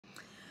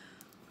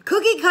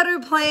Cookie cutter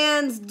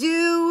plans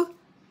do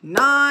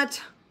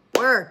not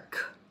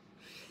work.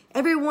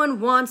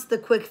 Everyone wants the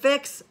quick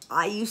fix.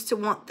 I used to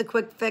want the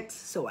quick fix,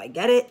 so I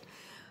get it.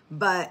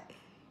 But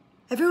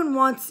everyone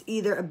wants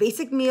either a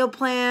basic meal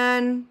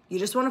plan, you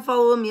just want to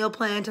follow a meal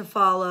plan to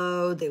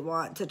follow, they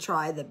want to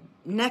try the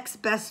next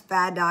best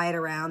fad diet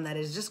around that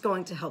is just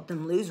going to help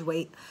them lose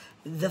weight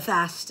the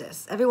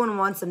fastest. Everyone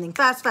wants something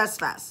fast, fast,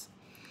 fast.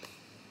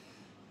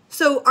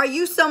 So are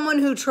you someone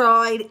who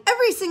tried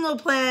every single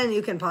plan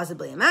you can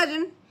possibly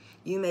imagine?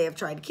 You may have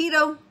tried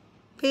keto,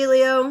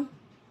 paleo,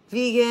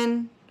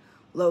 vegan,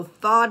 low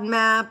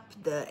FODMAP,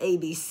 the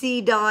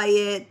ABC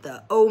diet,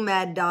 the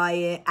OMAD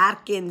diet,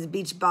 Atkins,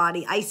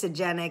 Beachbody,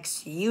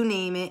 Isogenics, you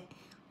name it,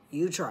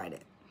 you tried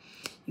it.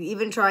 You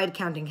even tried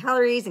counting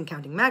calories and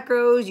counting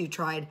macros. You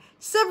tried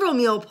several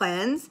meal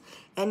plans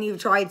and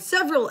you've tried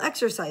several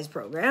exercise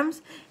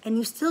programs and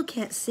you still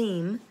can't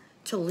seem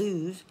to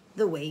lose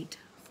the weight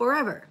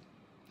forever.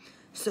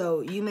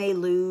 So you may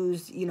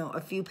lose,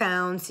 a few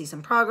pounds, see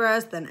some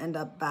progress, then end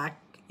up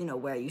back,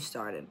 where you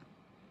started.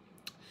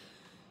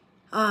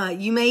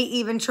 You may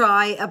even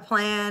try a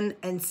plan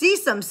and see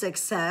some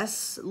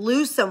success,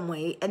 lose some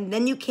weight, and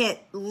then you can't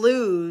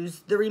lose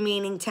the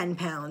remaining 10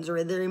 pounds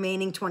or the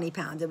remaining 20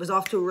 pounds. It was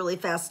off to a really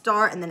fast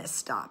start and then it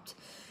stopped.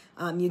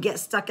 You get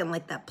stuck in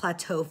like that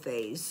plateau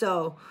phase.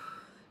 So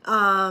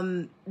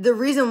the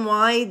reason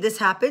why this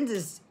happens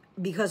is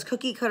because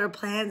cookie cutter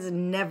plans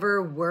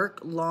never work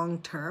long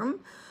term.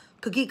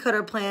 Cookie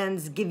cutter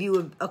plans give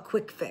you a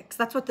quick fix.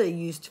 That's what they're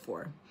used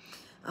for.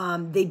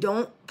 They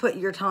don't put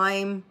your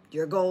time,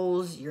 your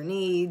goals, your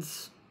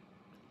needs,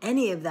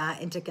 any of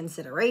that into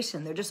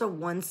consideration. They're just a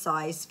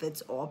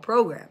one-size-fits-all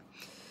program.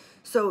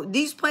 So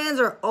these plans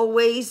are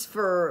always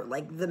for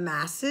like the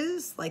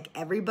masses, like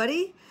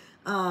everybody.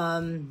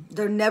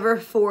 They're never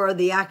for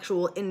the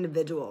actual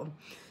individual.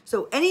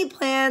 So any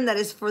plan that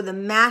is for the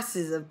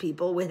masses of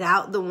people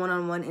without the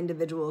one-on-one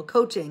individual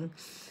coaching,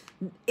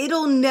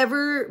 it'll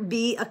never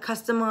be a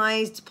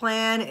customized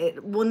plan.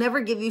 It will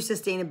never give you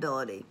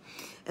sustainability.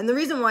 And the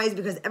reason why is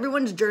because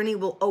everyone's journey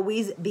will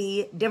always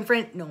be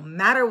different no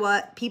matter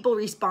what. People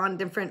respond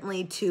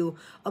differently to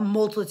a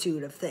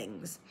multitude of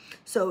things.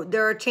 So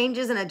there are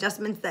changes and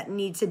adjustments that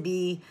need to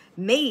be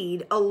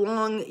made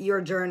along your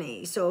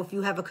journey. So if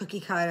you have a cookie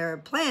cutter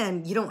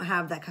plan, you don't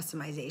have that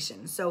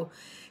customization. So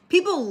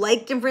people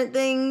like different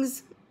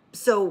things.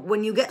 So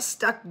when you get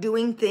stuck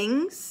doing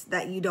things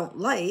that you don't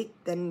like,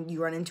 then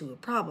you run into a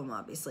problem,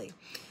 obviously.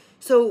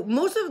 So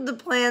most of the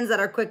plans that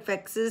are quick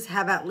fixes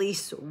have at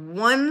least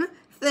one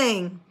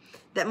thing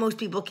that most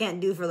people can't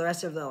do for the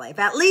rest of their life.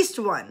 At least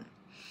one.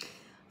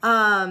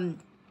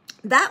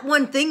 That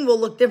one thing will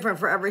look different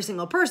for every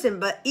single person,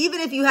 but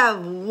even if you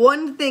have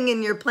one thing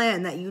in your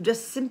plan that you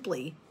just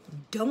simply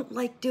don't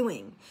like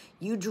doing,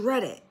 you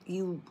dread it,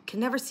 you can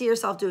never see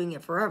yourself doing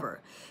it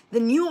forever,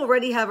 then you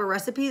already have a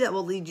recipe that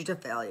will lead you to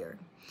failure.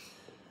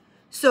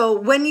 So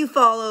when you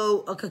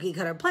follow a cookie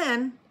cutter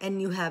plan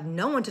and you have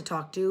no one to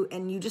talk to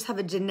and you just have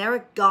a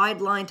generic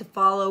guideline to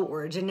follow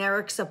or a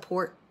generic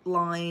support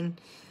line,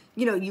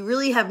 you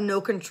really have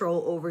no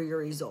control over your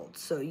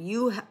results. So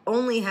you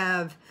only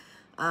have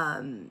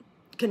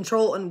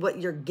control on what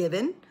you're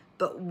given,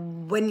 but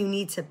when you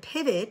need to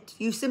pivot,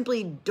 you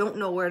simply don't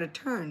know where to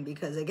turn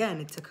because,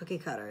 again, it's a cookie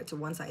cutter. It's a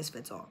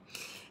one-size-fits-all.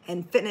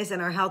 And fitness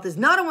and our health is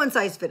not a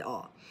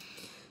one-size-fits-all.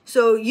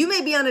 So you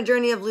may be on a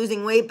journey of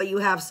losing weight, but you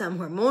have some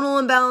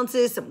hormonal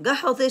imbalances, some gut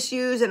health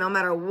issues, and no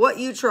matter what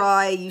you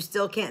try, you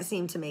still can't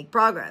seem to make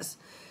progress.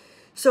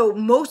 So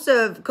most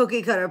of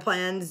cookie cutter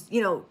plans,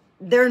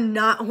 they're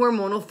not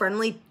hormonal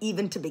friendly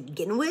even to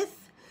begin with,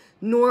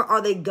 nor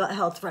are they gut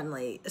health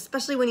friendly.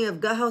 Especially when you have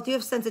gut health, you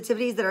have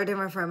sensitivities that are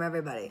different from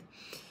everybody.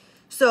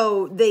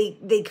 So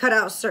they cut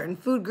out certain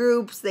food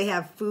groups. They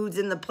have foods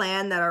in the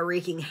plan that are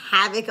wreaking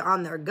havoc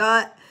on their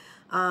gut.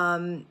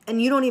 And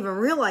you don't even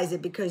realize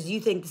it because you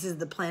think this is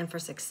the plan for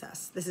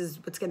success. This is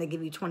what's going to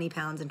give you 20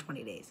 pounds in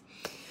 20 days.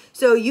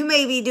 So you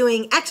may be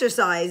doing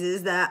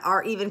exercises that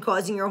are even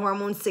causing your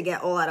hormones to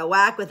get all out of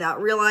whack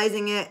without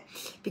realizing it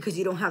because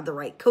you don't have the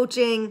right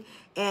coaching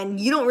and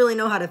you don't really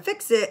know how to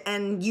fix it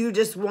and you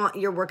just want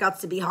your workouts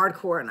to be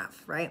hardcore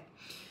enough, right?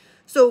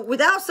 So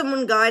without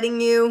someone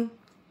guiding you,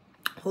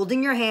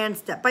 holding your hand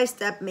step by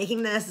step,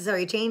 making the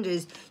necessary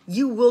changes,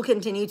 you will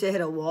continue to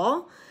hit a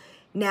wall.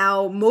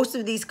 Now, most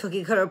of these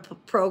cookie cutter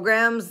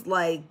programs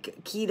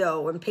like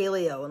keto and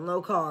paleo and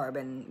low carb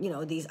and,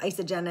 these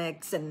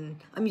isogenics, and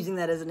I'm using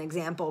that as an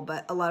example,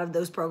 but a lot of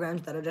those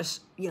programs that are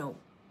just,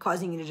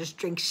 causing you to just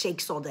drink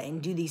shakes all day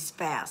and do these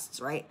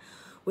fasts, right,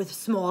 with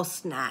small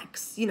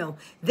snacks,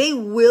 they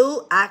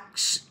will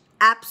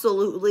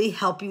absolutely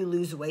help you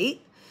lose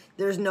weight.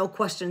 There's no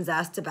questions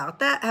asked about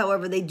that.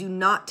 However, they do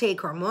not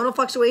take hormonal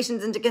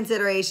fluctuations into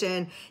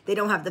consideration. They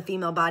don't have the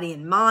female body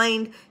in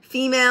mind.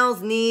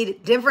 Females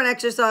need different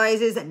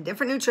exercises and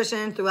different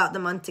nutrition throughout the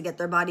month to get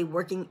their body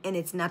working in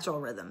its natural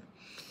rhythm.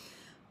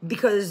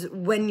 Because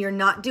when you're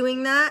not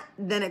doing that,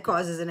 then it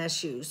causes an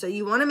issue. So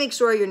you want to make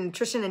sure your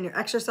nutrition and your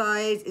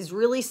exercise is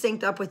really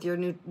synced up with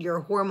your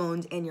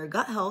hormones and your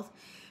gut health,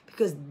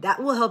 because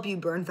that will help you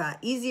burn fat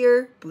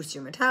easier, boost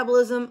your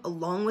metabolism,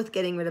 along with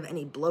getting rid of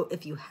any bloat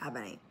if you have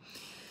any.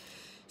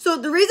 So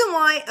the reason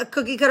why a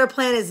cookie cutter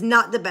plan is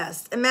not the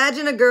best,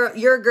 imagine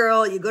you're a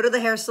girl, you go to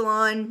the hair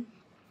salon,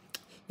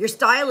 your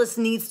stylist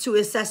needs to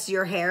assess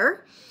your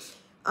hair.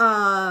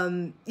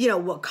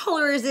 What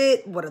color is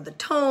it? What are the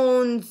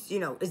tones?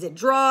 Is it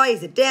dry?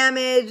 Is it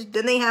damaged?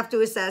 Then they have to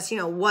assess,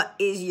 what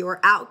is your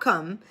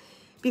outcome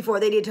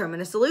before they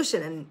determine a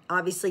solution, and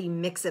obviously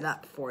mix it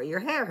up for your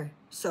hair.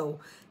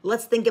 So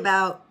let's think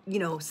about,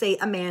 say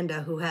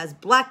Amanda, who has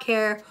black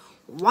hair,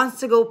 wants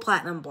to go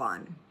platinum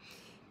blonde.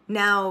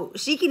 Now,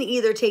 she can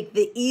either take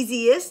the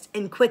easiest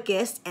and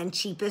quickest and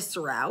cheapest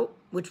route,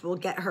 which will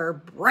get her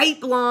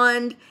bright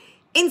blonde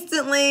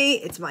instantly.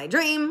 It's my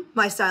dream.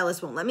 My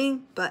stylist won't let me,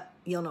 but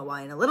you'll know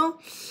why in a little.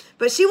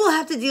 But she will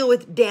have to deal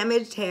with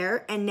damaged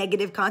hair and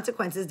negative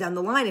consequences down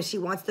the line if she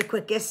wants the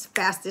quickest,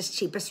 fastest,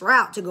 cheapest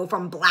route to go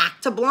from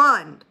black to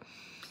blonde.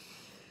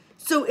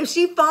 So if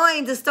she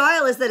finds a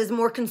stylist that is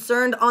more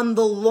concerned on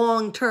the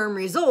long-term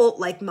result,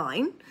 like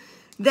mine,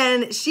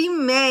 then she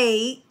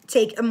may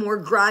take a more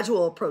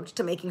gradual approach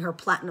to making her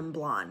platinum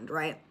blonde,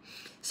 right?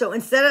 So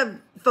instead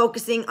of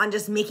focusing on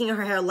just making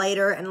her hair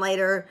lighter and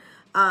lighter,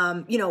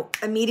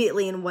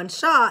 immediately in one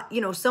shot,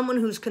 someone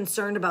who's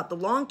concerned about the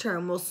long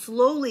term will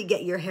slowly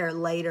get your hair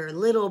lighter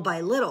little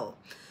by little.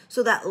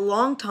 So that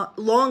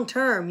long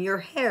term, your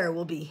hair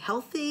will be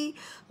healthy,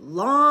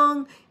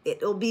 long,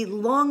 it'll be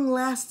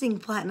long-lasting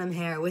platinum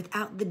hair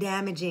without the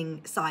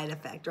damaging side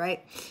effect,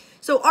 right?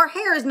 So our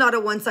hair is not a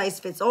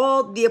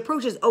one-size-fits-all. The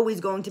approach is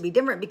always going to be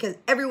different because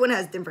everyone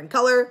has different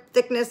color,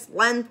 thickness,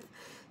 length,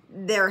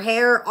 their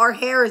hair. Our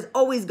hair is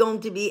always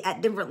going to be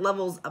at different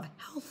levels of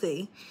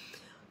healthy.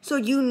 So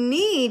you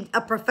need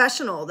a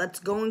professional that's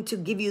going to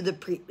give you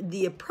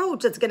the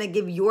approach that's going to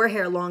give your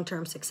hair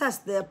long-term success.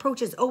 The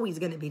approach is always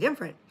going to be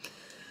different.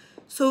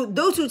 So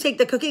those who take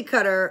the cookie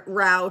cutter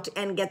route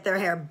and get their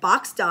hair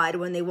box dyed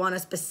when they want a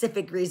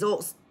specific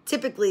result,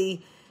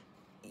 typically,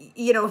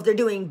 if they're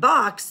doing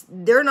box,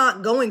 they're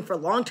not going for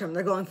long-term.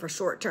 They're going for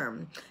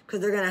short-term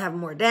because they're going to have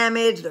more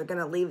damage. They're going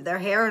to leave their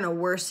hair in a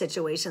worse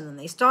situation than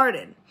they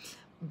started.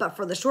 But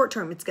for the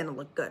short-term, it's going to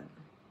look good.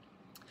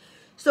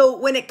 So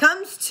when it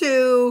comes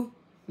to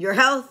your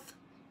health,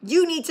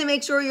 you need to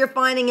make sure you're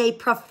finding a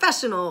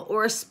professional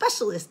or a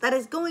specialist that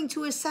is going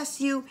to assess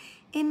you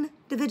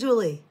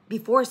individually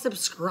before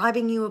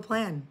subscribing you a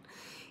plan.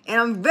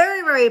 And I'm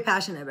very, very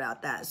passionate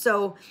about that.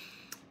 So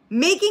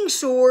making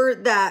sure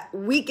that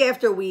week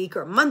after week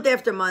or month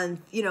after month,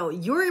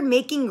 you're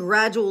making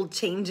gradual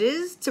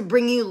changes to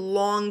bring you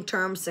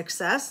long-term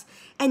success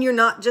and you're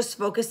not just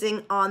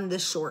focusing on the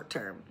short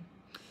term.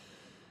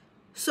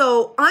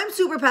 So I'm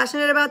super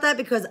passionate about that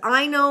because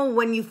I know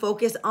when you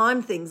focus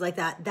on things like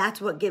that,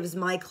 that's what gives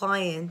my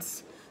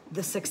clients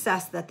the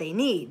success that they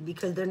need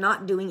because they're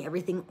not doing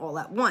everything all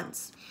at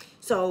once.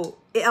 So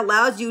it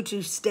allows you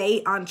to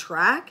stay on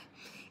track.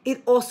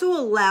 It also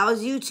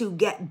allows you to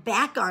get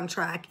back on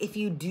track if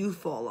you do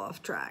fall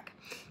off track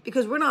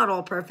because we're not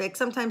all perfect.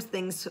 Sometimes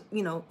things,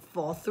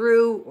 fall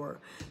through or,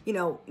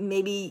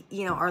 maybe,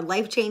 our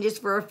life changes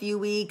for a few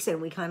weeks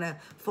and we kind of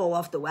fall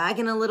off the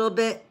wagon a little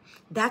bit.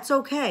 That's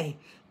okay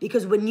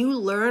because when you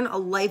learn a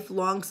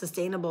lifelong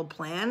sustainable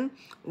plan,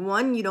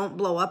 1, you don't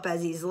blow up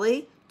as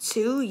easily.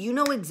 2, you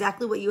know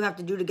exactly what you have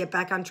to do to get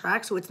back on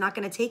track, so it's not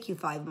going to take you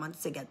 5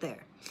 months to get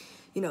there.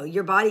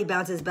 Your body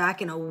bounces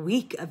back in a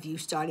week of you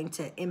starting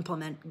to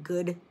implement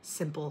good,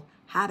 simple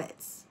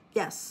habits.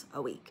 Yes,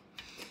 a week.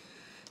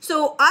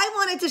 So I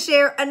wanted to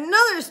share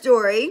another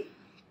story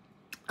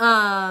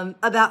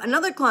about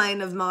another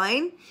client of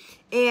mine,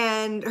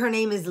 and her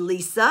name is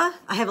Lisa.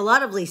 I have a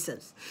lot of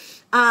Lisas.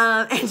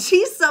 And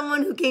she's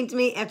someone who came to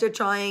me after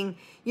trying,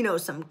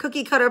 some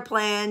cookie cutter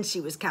plans.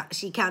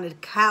 She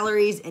counted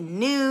calories in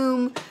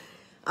Noom.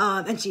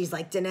 And she's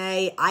like,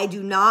 Danae, I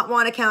do not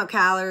want to count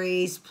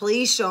calories.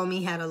 Please show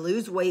me how to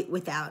lose weight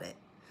without it.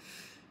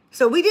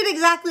 So we did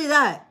exactly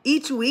that.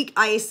 Each week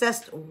I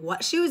assessed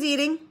what she was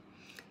eating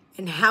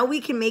and how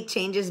we can make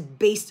changes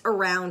based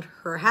around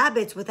her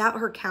habits without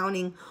her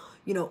counting,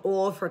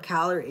 all of her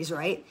calories,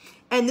 right?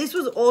 And this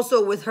was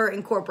also with her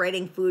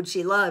incorporating food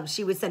she loved.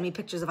 She would send me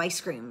pictures of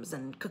ice creams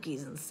and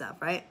cookies and stuff,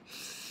 right?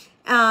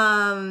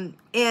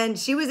 And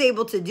she was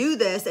able to do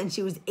this and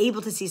she was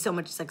able to see so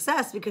much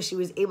success because she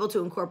was able to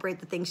incorporate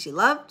the things she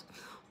loved,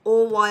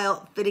 all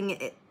while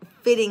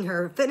fitting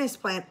her fitness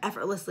plan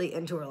effortlessly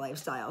into her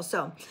lifestyle.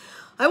 So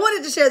I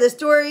wanted to share this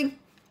story.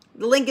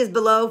 The link is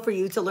below for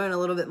you to learn a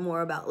little bit more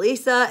about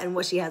Lisa and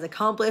what she has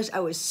accomplished. I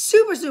was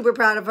super, super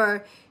proud of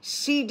her.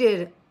 She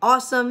did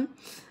awesome.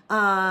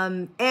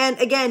 And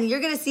again, you're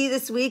going to see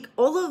this week,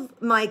 all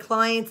of my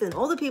clients and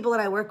all the people that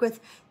I work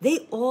with,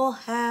 they all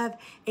have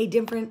a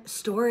different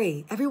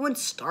story. Everyone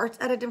starts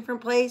at a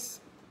different place.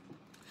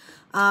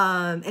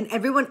 And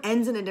everyone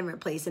ends in a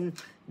different place. And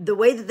the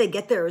way that they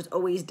get there is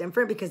always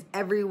different because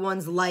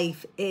everyone's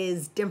life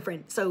is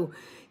different. So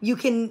you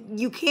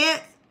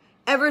can't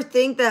ever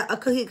think that a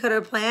cookie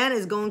cutter plan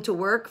is going to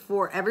work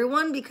for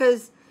everyone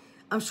because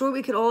I'm sure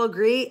we could all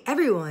agree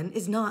everyone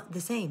is not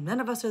the same. None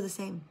of us are the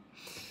same.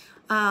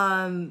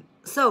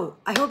 So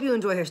I hope you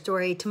enjoy her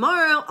story.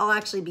 Tomorrow I'll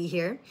actually be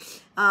here,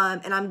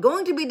 and I'm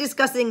going to be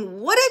discussing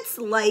what it's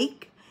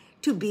like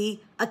to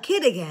be a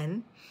kid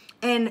again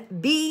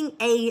and being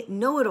a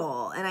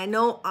know-it-all. And I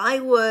know I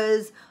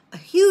was a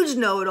huge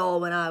know-it-all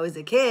when I was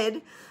a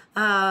kid.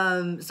 So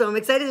I'm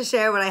excited to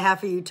share what I have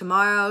for you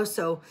tomorrow.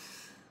 So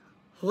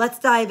let's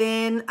dive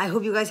in. I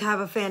hope you guys have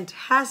a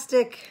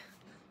fantastic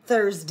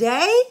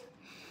Thursday,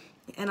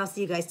 and I'll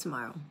see you guys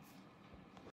tomorrow.